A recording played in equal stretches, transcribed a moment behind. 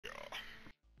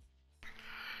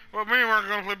Well, me and Mark are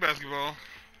gonna play basketball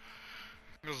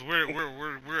because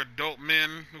we're adult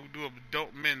men who do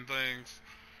adult men things.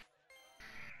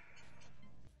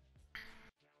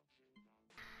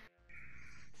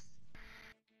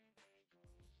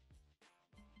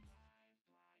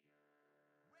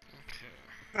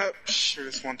 Oh, shoot,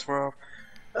 it's 112.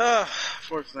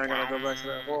 Fortunately, I gotta go back to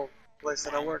that whole place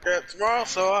that I work at tomorrow,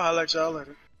 so I'll let y'all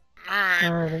later. Alright.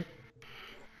 Alrighty.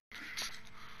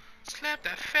 Slap the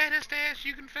fattest ass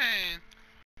you can find.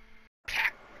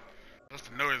 Plap. That's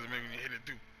the noise that made me hit it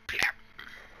too. Plap.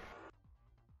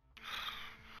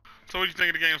 So what do you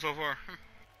think of the game so far?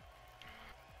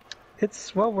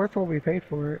 It's well worth what we paid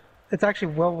for it. It's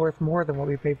actually well worth more than what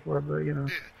we paid for it, but you know.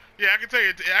 Yeah, I can tell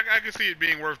you, I can see it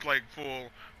being worth like full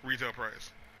retail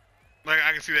price. Like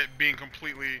I can see that being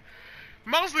completely,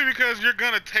 mostly because you're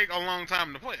gonna take a long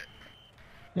time to play it.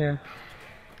 Yeah.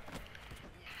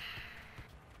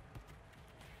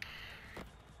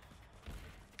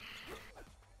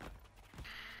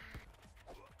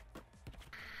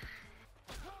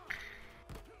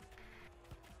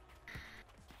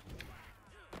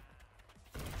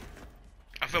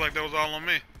 I feel like that was all on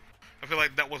me. I feel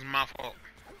like that was my fault.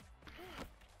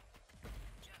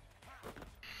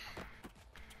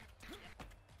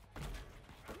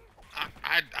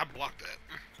 I blocked that.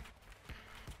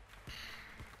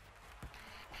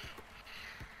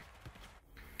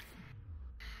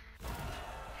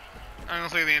 I'm gonna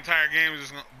say the entire game is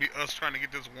just gonna be us trying to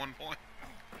get this 1 point.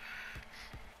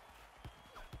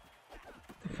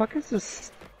 The fuck is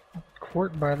this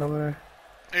court, by the way?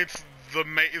 It's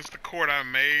the court I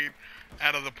made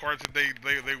out of the parts that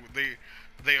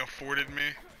they afforded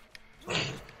me.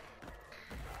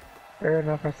 Fair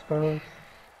enough, I suppose.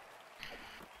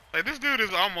 Like this dude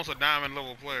is almost a diamond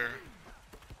level player.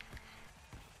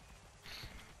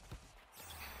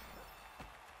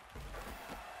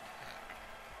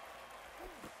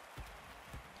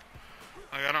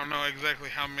 Like I don't know exactly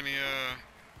how many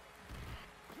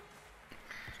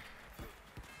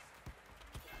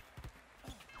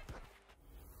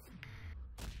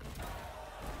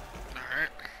Alright.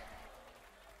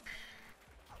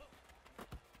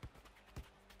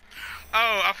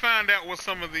 Oh, I found out what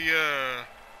some of the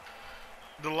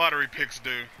lottery picks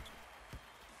do.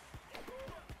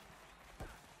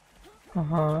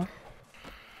 Uh-huh.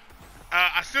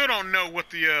 I still don't know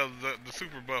what the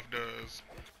super buff does.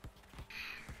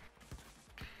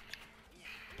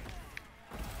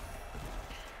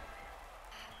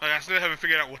 Like I still haven't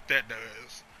figured out what that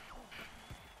does.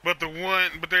 But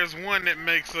there's one that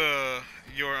makes your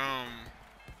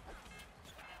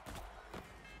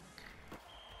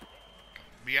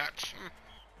biatch.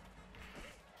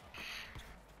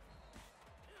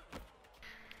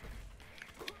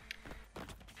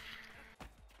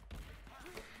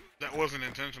 That wasn't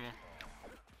intentional.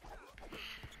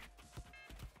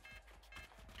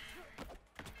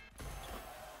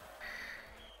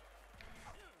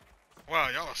 Wow,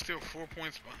 y'all are still 4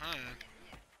 points behind.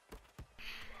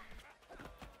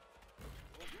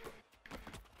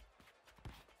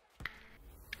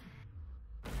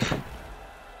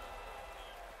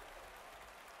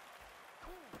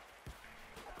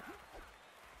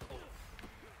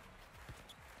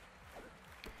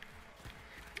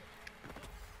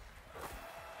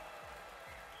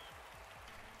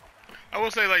 I will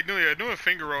say, like, doing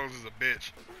finger rolls is a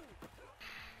bitch.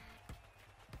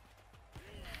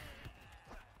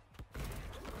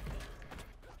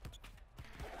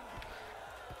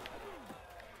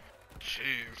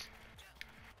 Jeez.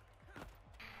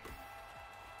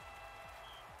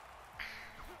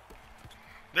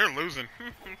 They're losing.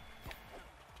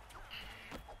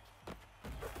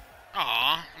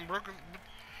 Aw,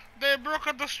 they broke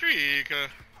up the streak.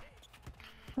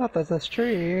 Not that's a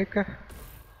streak.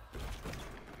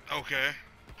 Okay.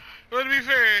 Well, to be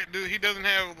fair, he doesn't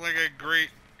have like a great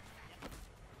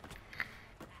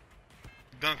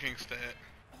dunking stat.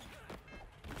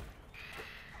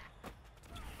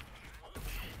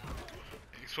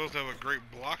 He's supposed to have a great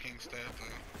blocking stat, though.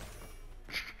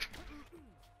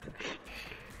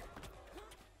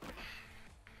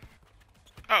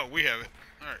 Oh, we have it.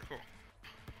 Alright, cool.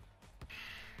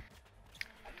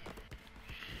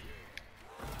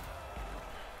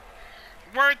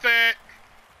 Worth it!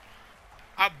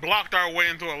 I blocked our way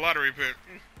into a lottery pit.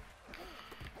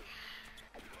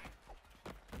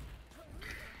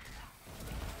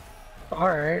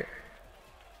 Alright.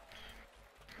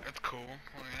 That's cool.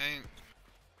 I ain't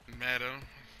mad at him.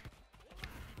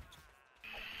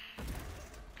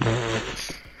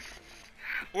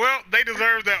 Well, they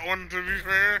deserve that one, to be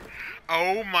fair.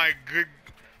 Oh my good...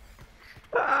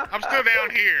 I'm still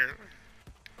down here.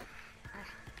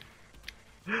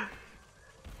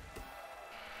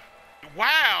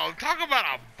 Wow, talk about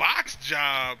a box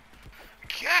job.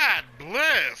 God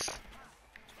bless.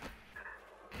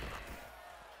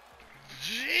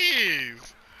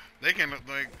 Jeez. They can,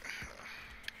 like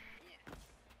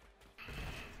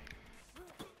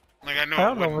I know I it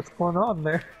don't know wouldn't. what's going on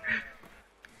there.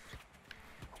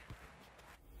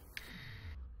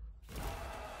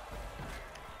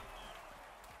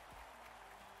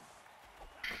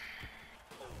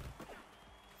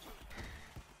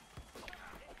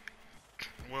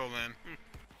 Well then.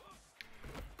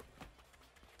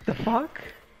 The fuck?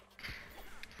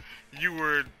 You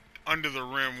were under the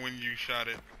rim when you shot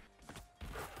it.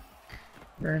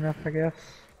 Fair enough, I guess.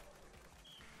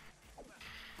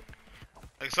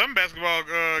 Like some basketball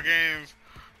games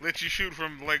let you shoot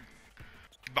from like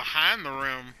behind the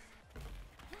rim.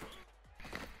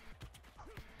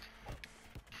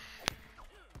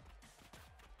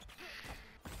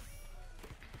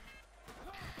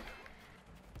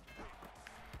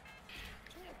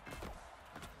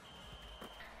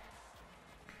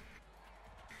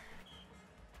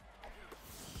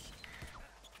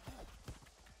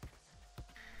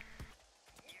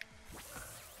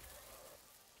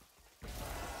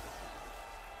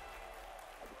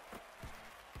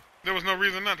 There was no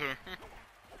reason not to.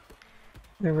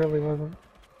 It really wasn't.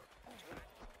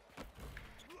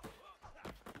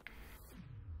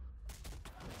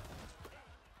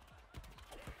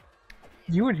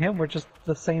 You and him were just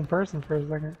the same person for a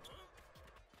second.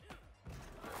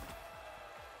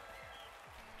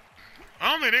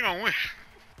 I don't think they're gonna win.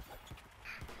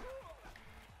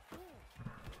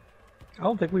 I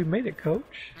don't think we made it,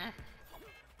 Coach.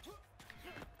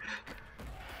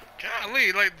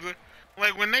 Golly, like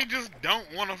when they just don't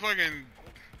want to fucking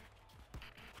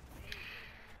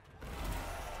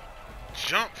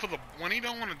jump for the when he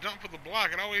don't want to jump for the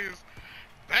block, it always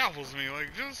baffles me. Like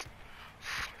just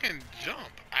fucking jump.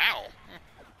 Ow.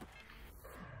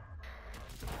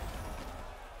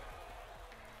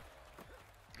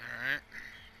 Alright.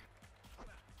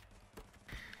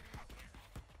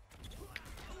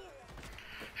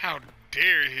 How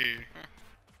dare he?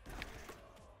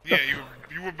 Yeah,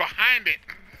 you were behind it.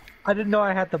 I didn't know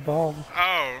I had the ball.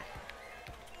 Oh.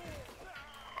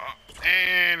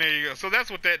 And there you go. So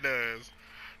that's what that does.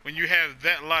 When you have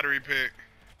that lottery pick,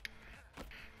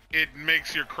 it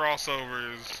makes your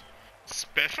crossovers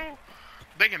special.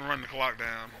 They can run the clock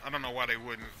down. I don't know why they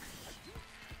wouldn't.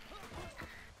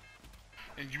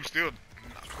 And you still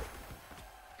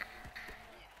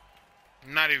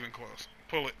not even close.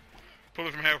 Pull it. Pull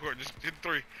it from half court. Just hit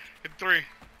three. Hit three.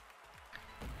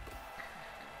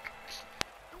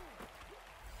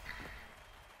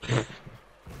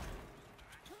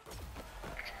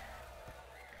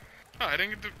 Oh, I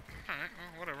didn't get the. Alright,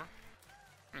 well, whatever.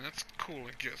 I mean, that's cool,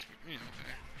 I guess, but, you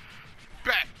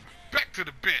know. Back to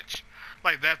the bench.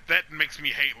 Like, that makes me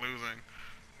hate losing.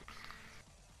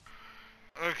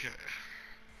 Okay.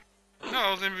 No, I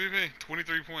was MVP.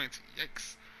 23 points.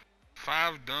 Yikes.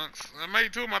 5 dunks. I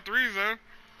made 2 of my 3s, though.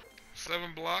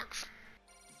 7 blocks.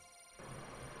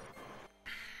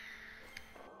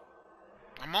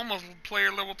 I'm almost player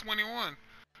level 21.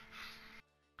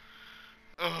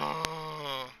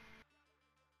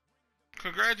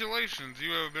 Congratulations,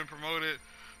 you have been promoted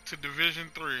to Division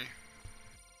 3.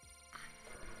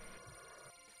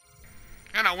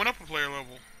 And I went up a player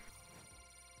level.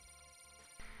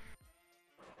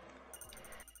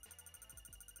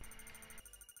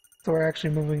 So we're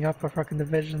actually moving up a fucking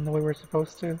division the way we're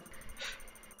supposed to.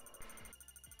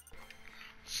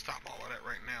 Stop all of that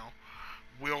right now.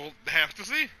 We'll have to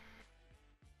see.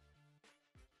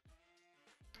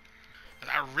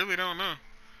 I really don't know.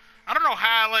 I don't know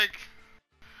how, like,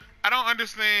 I don't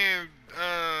understand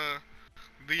the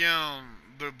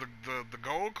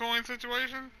gold coin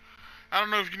situation. I don't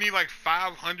know if you need like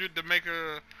 500 to make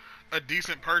a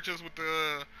decent purchase with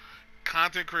the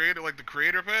content creator, like the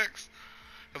creator packs.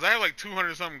 Cause I have like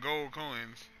 200 something gold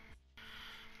coins.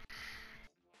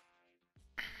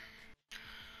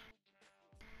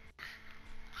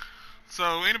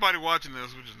 So anybody watching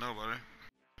this, which is nobody,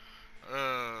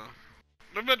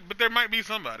 but there might be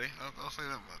somebody. I'll say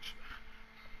that much.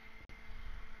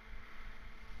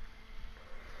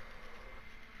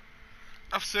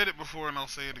 I've said it before and I'll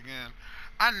say it again.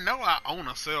 I know I own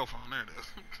a cell phone. There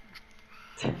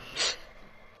it is.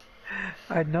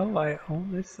 I know I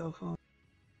own this cell phone.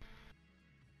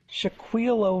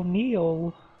 Shaquille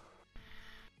O'Neal.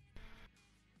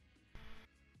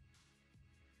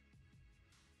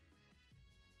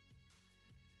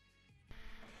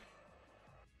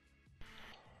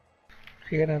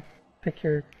 You gonna pick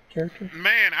your character?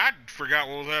 Man, I forgot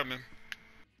what was happening.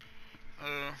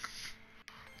 Uh,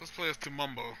 let's play as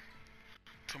Tumumbo.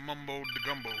 Tumumbo de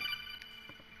Gumbo.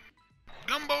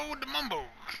 Gumbo de Mumbo.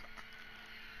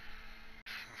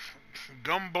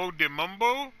 Gumbo de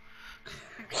Mumbo?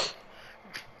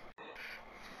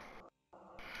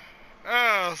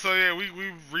 So yeah,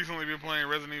 we've recently been playing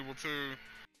Resident Evil 2,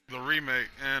 the remake,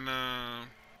 and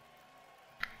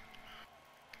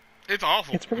it's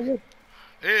awful. It's pretty good.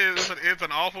 It's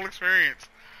an awful experience.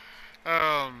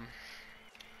 When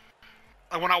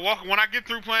I get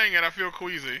through playing it, I feel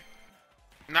queasy.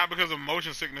 Not because of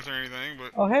motion sickness or anything,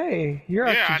 but Oh hey, you're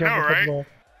yeah, actually I know, jumping right? football.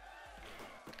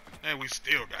 And we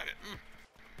still got it.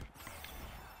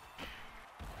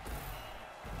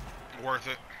 Worth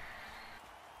it.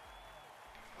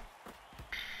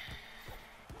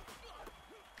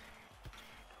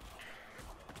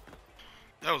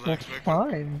 That was That's unexpected.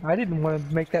 fine. I didn't want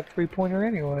to make that 3-pointer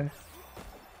anyway.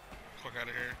 Fuck out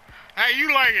of here. Hey,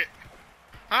 you like it?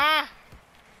 Huh?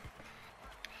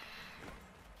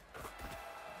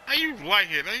 Hey, you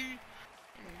like it? Hey,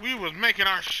 we was making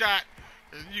our shot,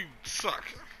 and you suck.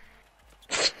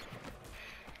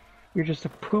 You're just a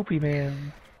poopy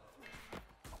man.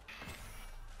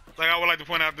 Like, I would like to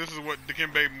point out, this is what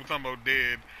Dikembe Mutombo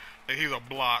did. Like, he's a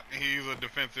block. He's a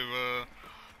defensive,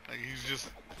 like, he's just...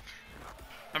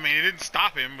 I mean, it didn't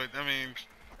stop him, but, I mean,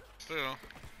 still.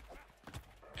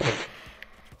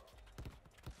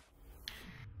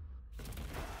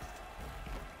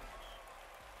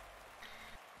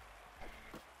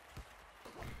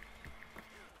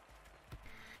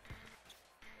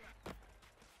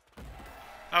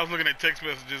 I was looking at text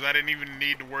messages. I didn't even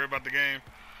need to worry about the game.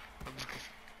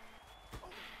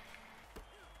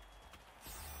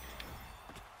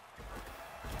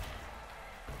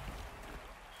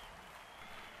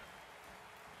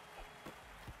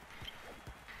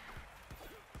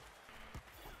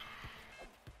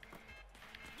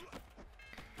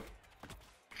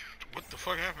 What the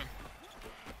fuck happened?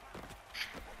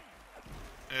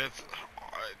 I'm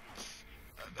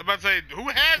about to say, who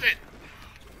has it?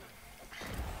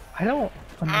 I don't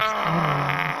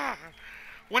understand.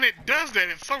 When it does that,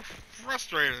 it's so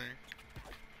frustrating.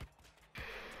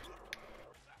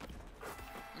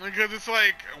 Because it's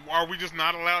like, are we just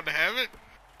not allowed to have it?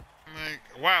 Like,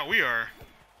 wow, we are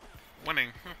winning.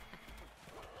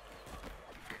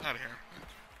 Out of here.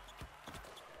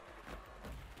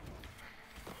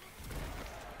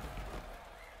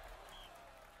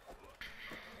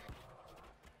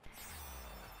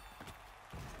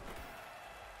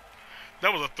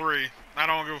 That was a 3. I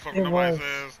don't give a fuck what nobody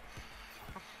says.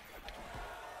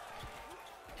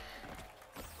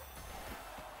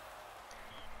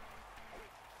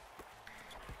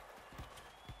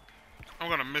 I'm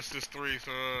gonna miss this 3,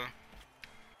 so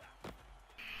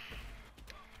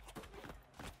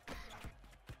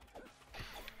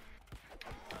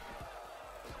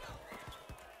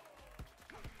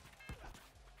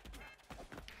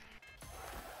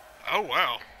oh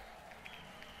wow.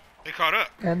 They caught up.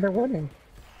 And they're winning.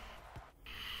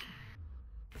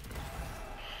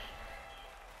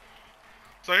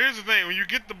 So here's the thing: when you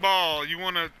get the ball, you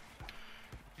wanna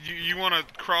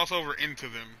cross over into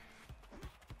them.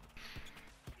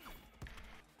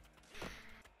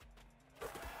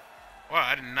 Wow,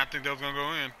 I did not think that was gonna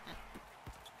go in.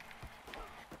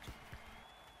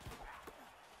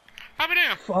 I'll be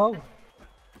damn. Oh,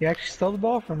 you actually stole the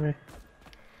ball from me.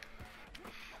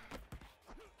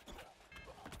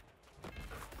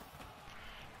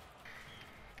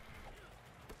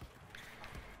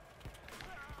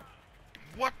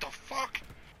 What the fuck?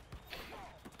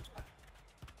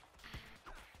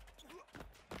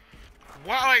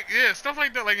 Why, like, yeah, stuff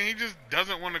like that, like, he just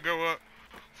doesn't want to go up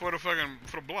for the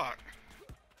block.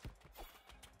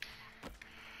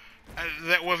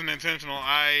 That wasn't intentional.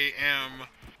 I am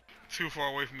too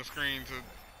far away from the screen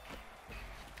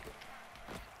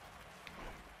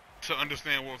to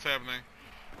understand what's happening.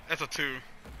 That's a 2.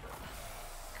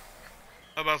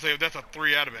 I was about to say, if that's a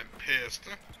 3, I'd have been pissed.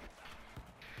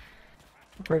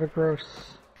 Pretty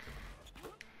gross.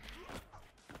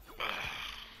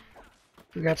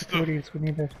 We got the cooties. We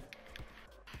need to.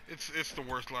 It's the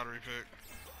worst lottery pick.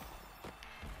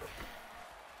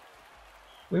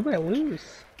 We might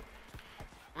lose.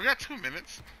 We got 2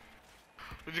 minutes.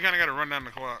 We just kind of got to run down the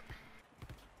clock.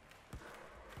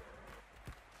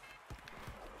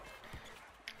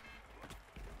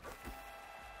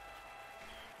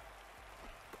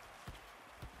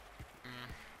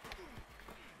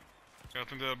 I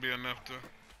think that'll be enough to...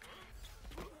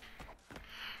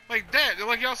 Like that.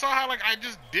 Like, y'all saw how, like, I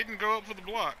just didn't go up for the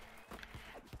block.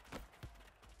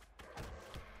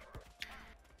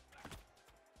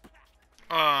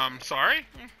 Sorry?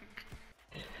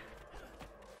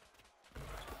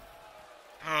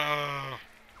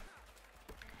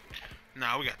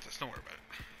 Nah, we got this. Don't worry about it.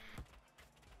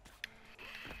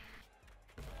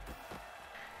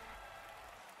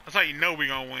 That's how you know we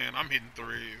gonna win. I'm hitting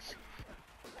threes.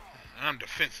 And I'm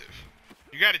defensive.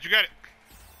 You got it. You got it.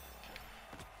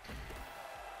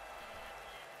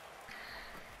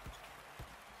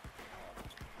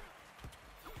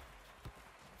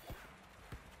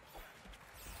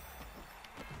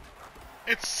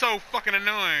 It's so fucking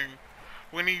annoying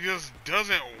when he just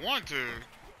doesn't want to.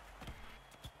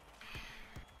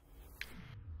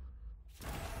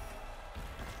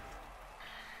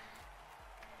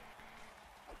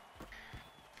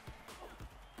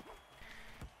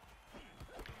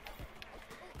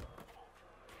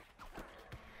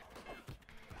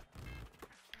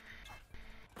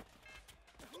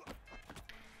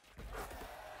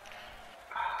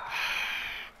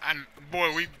 And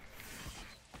boy,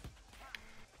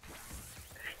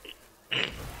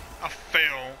 I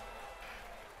fell.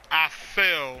 I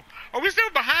fell. Are we still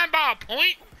behind by a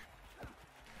point?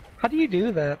 How do you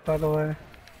do that, by the way?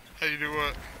 How you do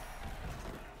what?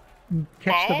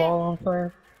 Catch the ball on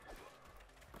fire?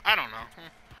 I don't know.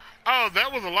 Oh,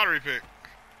 that was a lottery pick.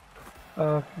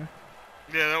 Oh, okay.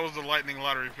 Yeah, that was the lightning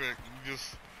lottery pick. You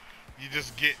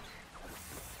just get.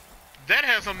 That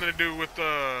has something to do with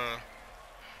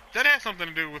That has something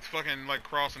to do with fucking like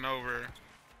crossing over.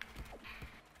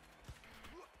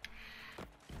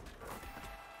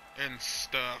 And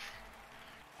stuff.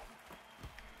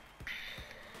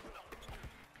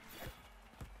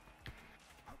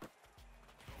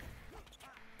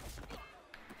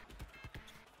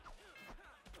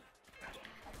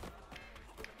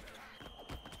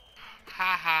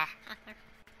 Ha ha.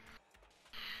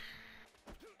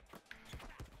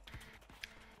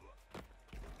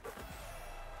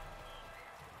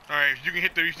 All right, if you can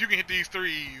hit these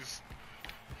threes.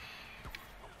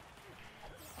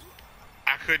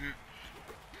 I couldn't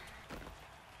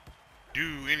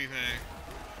do anything.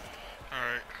 All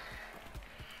right,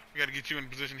 we got to get you in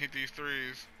position to hit these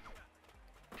threes.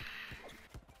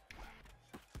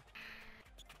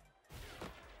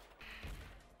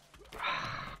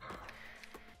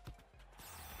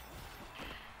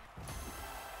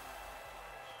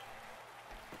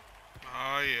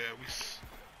 Oh yeah,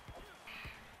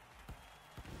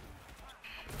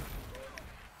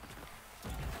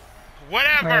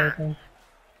 whatever. Okay.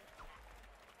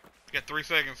 You got 3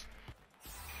 seconds.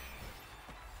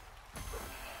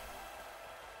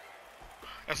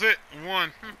 That's it.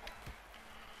 1.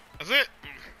 That's it.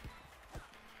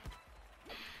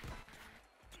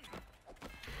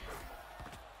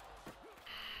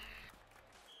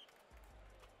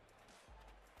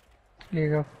 Here you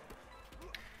go.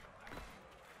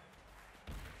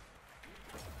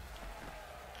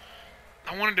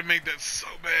 I wanted to make that so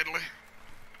badly.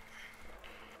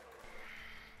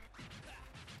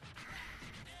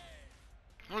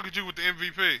 Look at you with the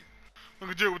MVP.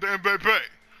 Look at you with the MVP.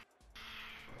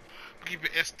 Keep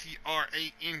it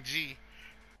STRANGE.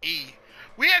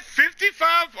 We had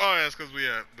 55. Oh, that's because we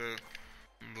had the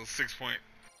 6-point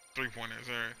 3-pointers.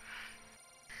 All right.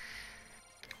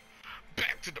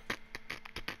 Back to the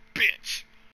bench.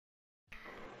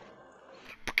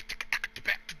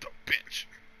 Back to the bench.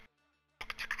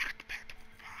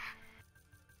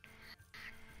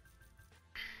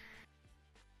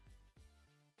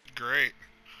 Great.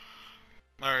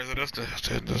 All right, so that's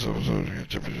it. This episode.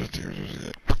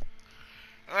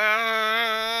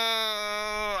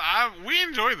 We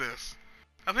enjoy this.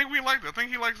 I think we like this. I think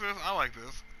he likes this. I like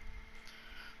this.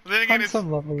 But then again, On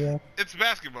some level, yeah. it's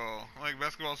basketball. Like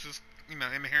basketball's just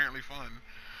inherently fun.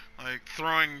 Like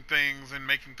throwing things and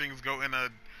making things go in a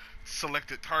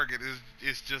selected target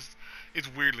is just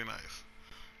it's weirdly nice.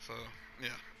 So yeah.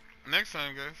 Next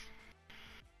time, guys.